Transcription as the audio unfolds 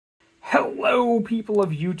Hello, people of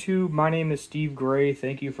YouTube. My name is Steve Gray.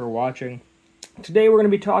 Thank you for watching. Today we're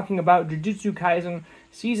going to be talking about Jujutsu Kaisen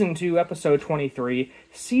Season 2, Episode 23,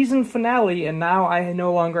 Season Finale, and now I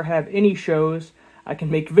no longer have any shows I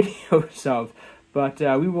can make videos of, but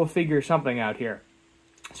we will figure something out here.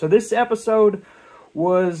 So this episode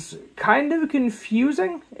was kind of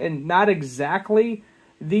confusing, and not exactly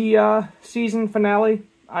the season finale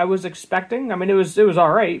I was expecting. I mean, it was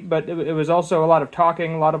alright, but it was also a lot of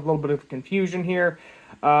talking, a little bit of confusion here,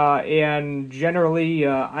 and generally,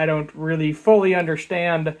 I don't really fully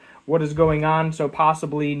understand what is going on, so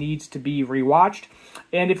possibly needs to be rewatched.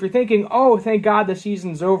 And if you're thinking, oh, thank God the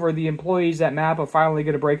season's over, the employees at MAPPA finally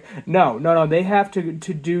get a break. No, they have to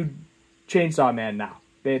do Chainsaw Man now.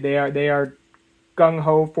 They are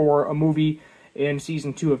gung-ho for a movie in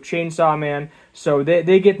Season 2 of Chainsaw Man, so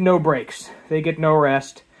they get no breaks. They get no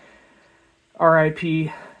rest.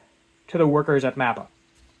 R.I.P. to the workers at MAPPA.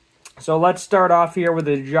 So let's start off here with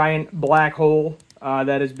a giant black hole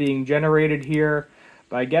that is being generated here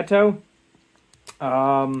by Geto.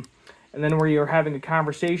 And then we are having a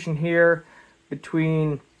conversation here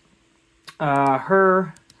between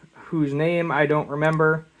her, whose name I don't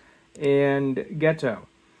remember, and Geto.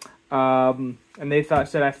 And they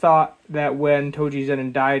said, I thought that when Toji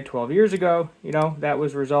Zenin died 12 years ago, that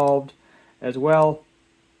was resolved as well.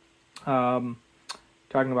 Talking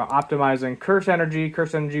about optimizing curse energy.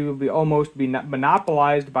 Curse energy will almost be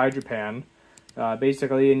monopolized by Japan,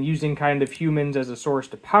 basically, and using kind of humans as a source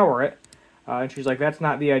to power it. And she's like, that's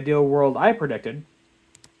not the ideal world I predicted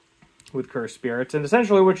with cursed spirits. And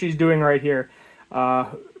essentially what she's doing right here,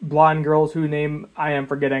 blonde girls whose name I am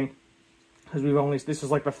forgetting, because this is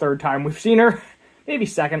like the third time we've seen her, maybe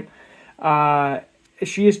second.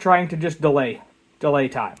 She is trying to just delay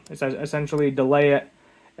time. It's essentially delay it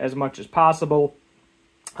as much as possible.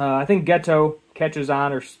 I think Geto catches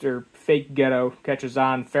on, or fake Geto catches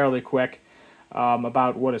on fairly quick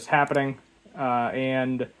about what is happening.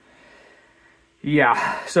 And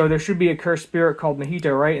yeah, so there should be a cursed spirit called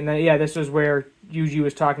Mahito, right? And then, yeah, this is where Yuji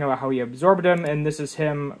was talking about how he absorbed him, and this is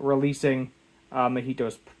him releasing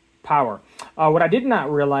Mahito's power. What I did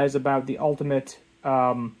not realize about the ultimate,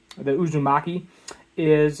 the Uzumaki,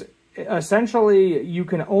 is essentially you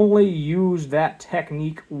can only use that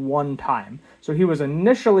technique one time. So he was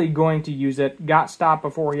initially going to use it, got stopped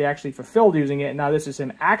before he actually fulfilled using it, and now this is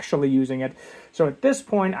him actually using it. So at this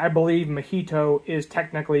point, I believe Mahito is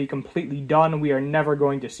technically completely done. We are never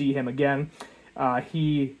going to see him again.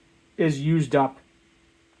 He is used up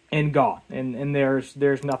and gone, and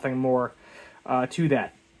there's nothing more to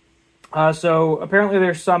that. So apparently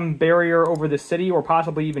there's some barrier over the city, or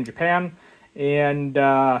possibly even Japan, and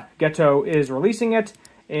Geto is releasing it,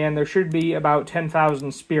 and there should be about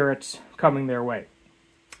 10,000 spirits coming their way.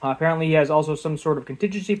 Apparently he has also some sort of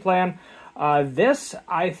contingency plan. This,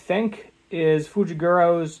 I think, is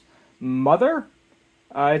Fujiguro's mother.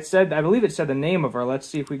 I believe it said the name of her. Let's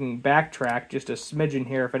see if we can backtrack just a smidgen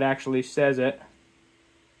here, if it actually says it.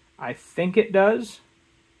 I think it does.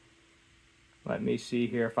 Let me see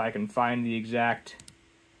here if I can find the exact...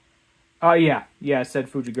 yeah, it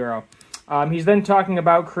said Fujiguro. He's then talking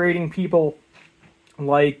about creating people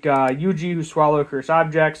like Yuji, who swallow cursed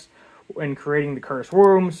objects, and creating the cursed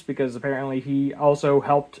wombs, because apparently he also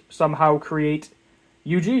helped somehow create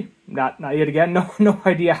Yuji. Not yet again, no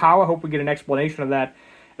idea how. I hope we get an explanation of that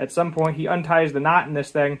at some point. He unties the knot in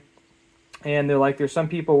this thing, and they're like, there's some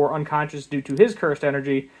people who are unconscious due to his cursed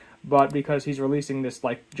energy, but because he's releasing this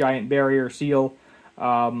like giant barrier seal,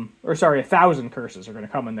 1,000 curses are going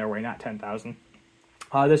to come in their way, not 10,000.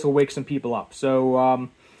 This will wake some people up. So,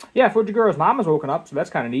 yeah, Fujiguro's mom has woken up, so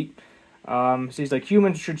that's kind of neat. So he's like,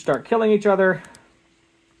 humans should start killing each other.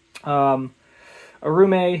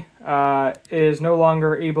 Arume is no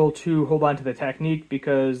longer able to hold on to the technique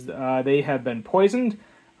because they have been poisoned.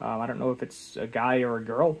 I don't know if it's a guy or a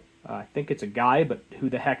girl. I think it's a guy, but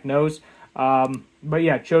who the heck knows. But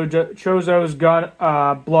yeah, Chozo's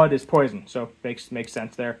blood is poison, so makes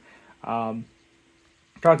sense there.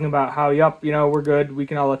 Talking about how, we're good, we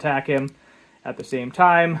can all attack him at the same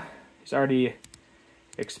time. He's already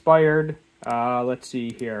expired. Let's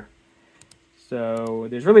see here. So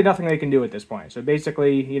there's really nothing they can do at this point. So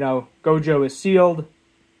basically, Gojo is sealed.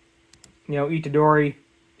 Itadori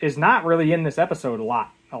is not really in this episode a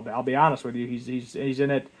lot. I'll be honest with you. He's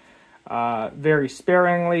in it very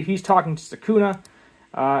sparingly. He's talking to Sukuna,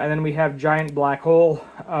 and then we have Giant Black Hole.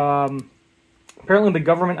 Apparently the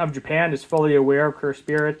government of Japan is fully aware of cursed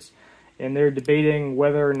spirits, and they're debating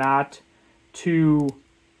whether or not to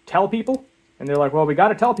tell people. And they're like, well, we got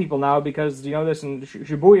to tell people now because, this in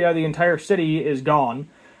Shibuya, the entire city is gone.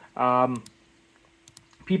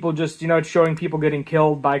 people just, it's showing people getting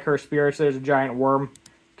killed by cursed spirits. There's a giant worm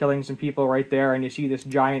killing some people right there, and you see this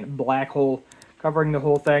giant black hole covering the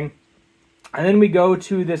whole thing. And then we go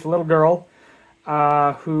to this little girl,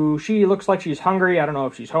 who she looks like she's hungry. I don't know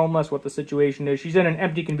if she's homeless, what the situation is. She's in an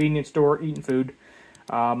empty convenience store eating food.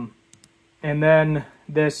 And then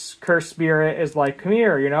this cursed spirit is like, come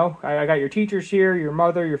here, I got your teachers here, your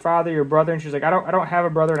mother, your father, your brother. And she's like, I don't have a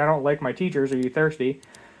brother and I don't like my teachers. Are you thirsty?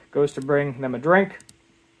 Goes to bring them a drink.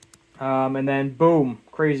 And then boom,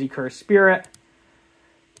 crazy cursed spirit.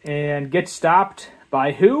 And gets stopped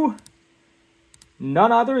by who?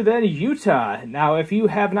 None other than Yuta. Now, if you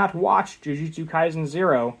have not watched Jujutsu Kaisen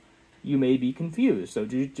 0, you may be confused. So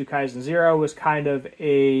Jujutsu Kaisen 0 was kind of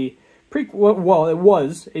a prequel. Well, it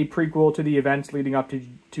was a prequel to the events leading up to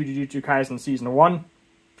Jujutsu Kaisen Season 1.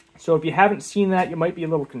 So if you haven't seen that, you might be a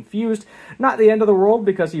little confused. Not the end of the world,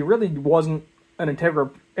 because he really wasn't an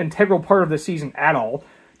integral part of the season at all.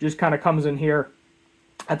 Just kind of comes in here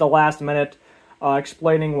at the last minute,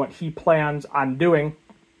 explaining what he plans on doing.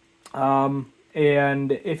 And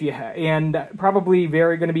probably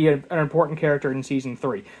very going to be an important character in Season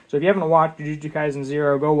 3. So if you haven't watched Jujutsu Kaisen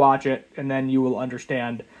 0, go watch it, and then you will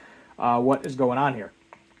understand what is going on here.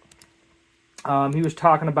 He was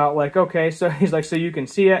talking about, like, okay, so he's like, so you can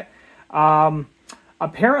see it.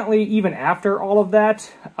 Apparently, even after all of that,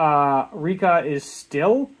 Rika is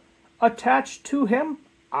still attached to him.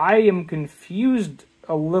 I am confused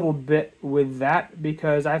a little bit with that,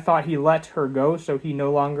 because I thought he let her go so he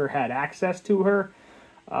no longer had access to her.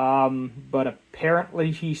 But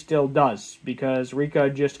apparently he still does, because Rika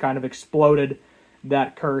just kind of exploded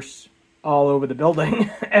that curse all over the building,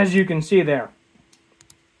 as you can see there.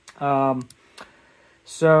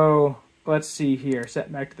 So let's see here.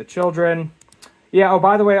 Set back to the children. Yeah, oh,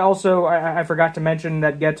 by the way, also, I forgot to mention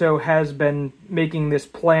that Geto has been making this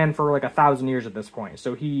plan for like 1,000 years at this point.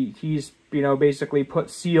 So he's, basically put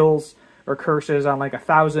seals or curses on like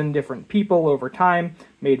 1,000 different people over time,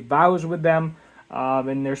 made vows with them,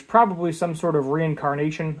 and there's probably some sort of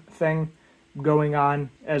reincarnation thing going on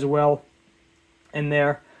as well in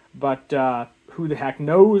there. But who the heck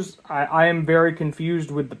knows? I am very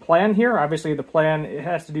confused with the plan here. Obviously, the plan, it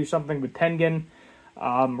has to do something with Tengen.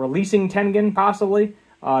 Releasing Tengen, possibly,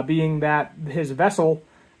 being that his vessel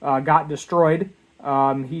got destroyed.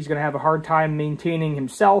 He's going to have a hard time maintaining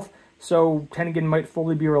himself, so Tengen might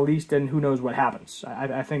fully be released, and who knows what happens.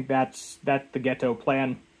 I think that's the Geto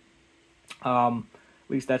plan. At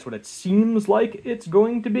least that's what it seems like it's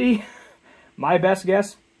going to be. My best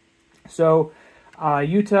guess. So,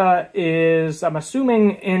 Yuta is, I'm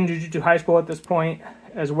assuming, in Jujutsu High School at this point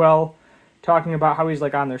as well, talking about how he's,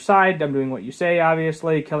 like, on their side. I'm doing what you say,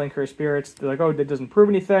 obviously. Killing cursed spirits. They're like, oh, that doesn't prove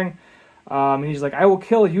anything. And he's like, I will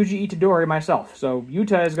kill Yuji Itadori myself. So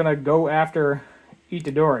Yuta is going to go after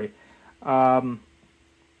Itadori. And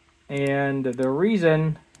the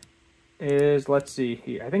reason is, let's see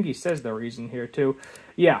here. I think he says the reason here, too.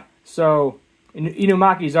 Yeah, so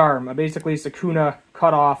Inumaki's arm. Basically, Sukuna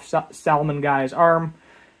cut off Salmon Guy's arm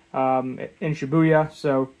in Shibuya.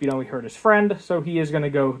 So, he hurt his friend. So he is going to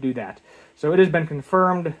go do that. So it has been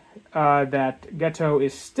confirmed that Geto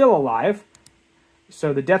is still alive.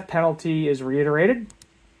 So the death penalty is reiterated.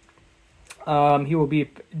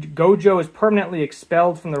 Gojo is permanently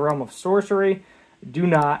expelled from the realm of sorcery. Do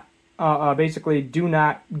not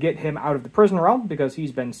get him out of the prison realm, because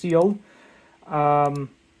he's been sealed.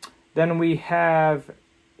 Then we have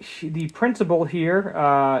the principal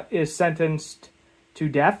here is sentenced to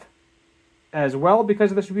death as well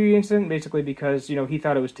because of the Shibuya incident, basically because, he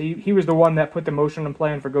thought it was he was the one that put the motion and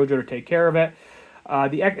plan for Gojo to take care of it.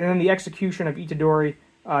 And then the execution of Itadori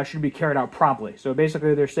should be carried out promptly. So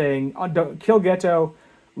basically they're saying, kill Geto,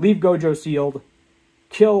 leave Gojo sealed,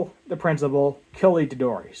 kill the principal, kill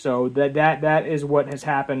Itadori. So that is what has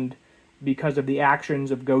happened because of the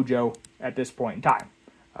actions of Gojo at this point in time.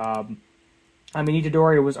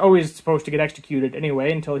 Itadori was always supposed to get executed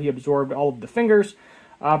anyway until he absorbed all of the fingers.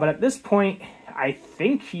 But at this point, I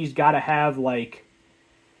think he's got to have,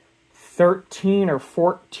 13 or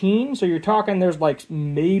 14. So you're talking there's,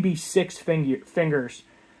 maybe 6 fingers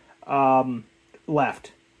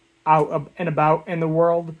left out and about in the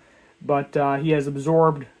world. But he has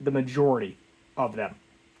absorbed the majority of them.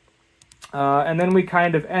 And then we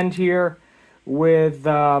kind of end here with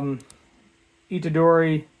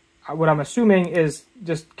Itadori, what I'm assuming is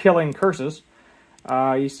just killing curses.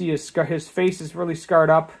 You see his face is really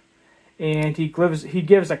scarred up, and he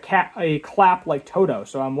gives a clap like Toto.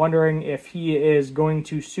 So I'm wondering if he is going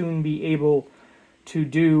to soon be able to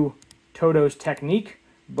do Toto's technique.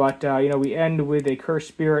 But we end with a cursed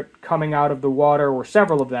spirit coming out of the water, or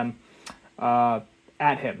several of them,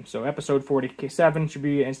 at him. So episode 47 should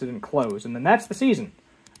be incident closed. And then that's the season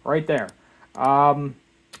right there.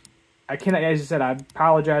 I can't, as I said, I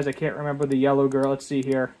apologize. I can't remember the yellow girl. Let's see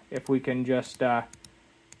here if we can just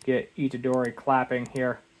get Itadori clapping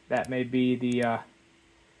here. That may be the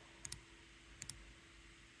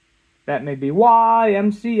that may be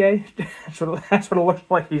YMCA. That's what it looks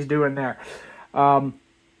like he's doing there.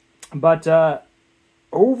 But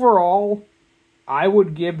overall, I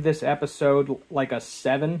would give this episode like a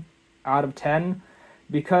 7 out of 10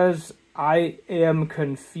 because I am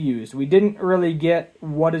confused. We didn't really get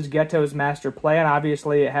what is Geto's master plan.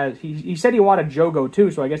 Obviously, it has. He said he wanted Jogo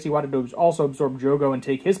too, so I guess he wanted to also absorb Jogo and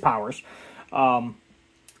take his powers. That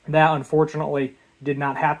unfortunately did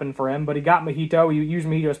not happen for him, but he got Mahito. He used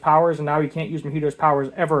Mahito's powers, and now he can't use Mahito's powers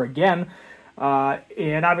ever again.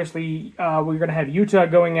 And obviously, we're going to have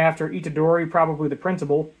Yuta going after Itadori, probably the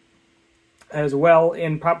principal, as well,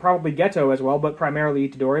 and probably Geto as well, but primarily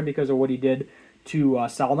Itadori because of what he did to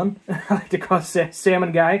Salmon, I like to call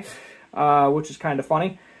Salmon Guy, which is kind of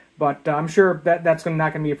funny. But I'm sure that's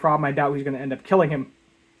not going to be a problem. I doubt he's going to end up killing him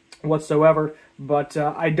whatsoever. But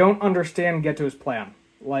I don't understand Geto's plan.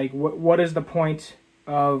 Like, what is the point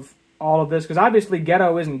of all of this? Because obviously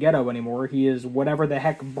Geto isn't Geto anymore. He is whatever the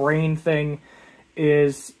heck brain thing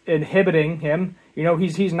is inhibiting him. You know,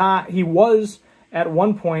 he's not. He was at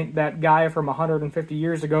one point that guy from 150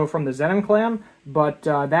 years ago from the Zenin clan, but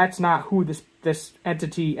that's not who this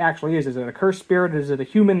entity actually is. Is it a cursed spirit? Is it a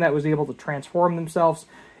human that was able to transform themselves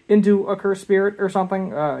into a cursed spirit or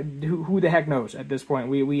something? Who the heck knows at this point?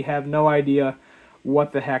 We have no idea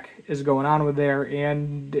what the heck is going on with there.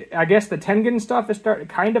 And I guess the Tengen stuff is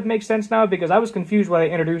kind of makes sense now, because I was confused when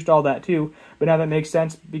they introduced all that too, but now that makes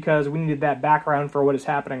sense because we needed that background for what is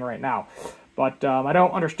happening right now. But I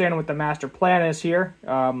don't understand what the master plan is here.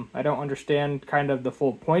 I don't understand kind of the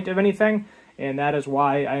full point of anything, and that is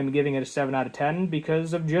why I am giving it a 7 out of 10,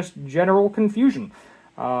 because of just general confusion.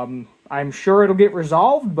 I'm sure it'll get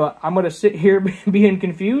resolved, but I'm going to sit here being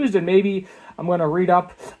confused, and maybe I'm going to read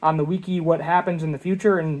up on the wiki what happens in the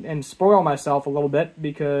future and spoil myself a little bit,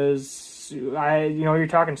 because you're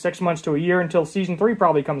talking 6 months to a year until Season 3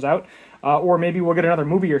 probably comes out, or maybe we'll get another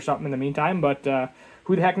movie or something in the meantime, but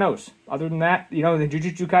who the heck knows? Other than that, the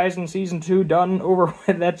Jujutsu Kaisen Season 2 done, over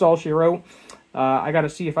with, that's all she wrote. I got to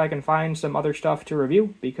see if I can find some other stuff to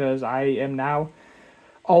review, because I am now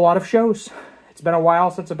all out of shows. It's been a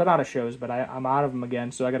while since I've been out of shows, but I'm out of them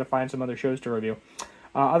again, so I got to find some other shows to review.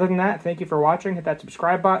 Other than that, thank you for watching. Hit that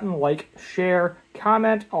subscribe button, like, share,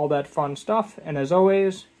 comment, all that fun stuff. And as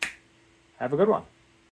always, have a good one.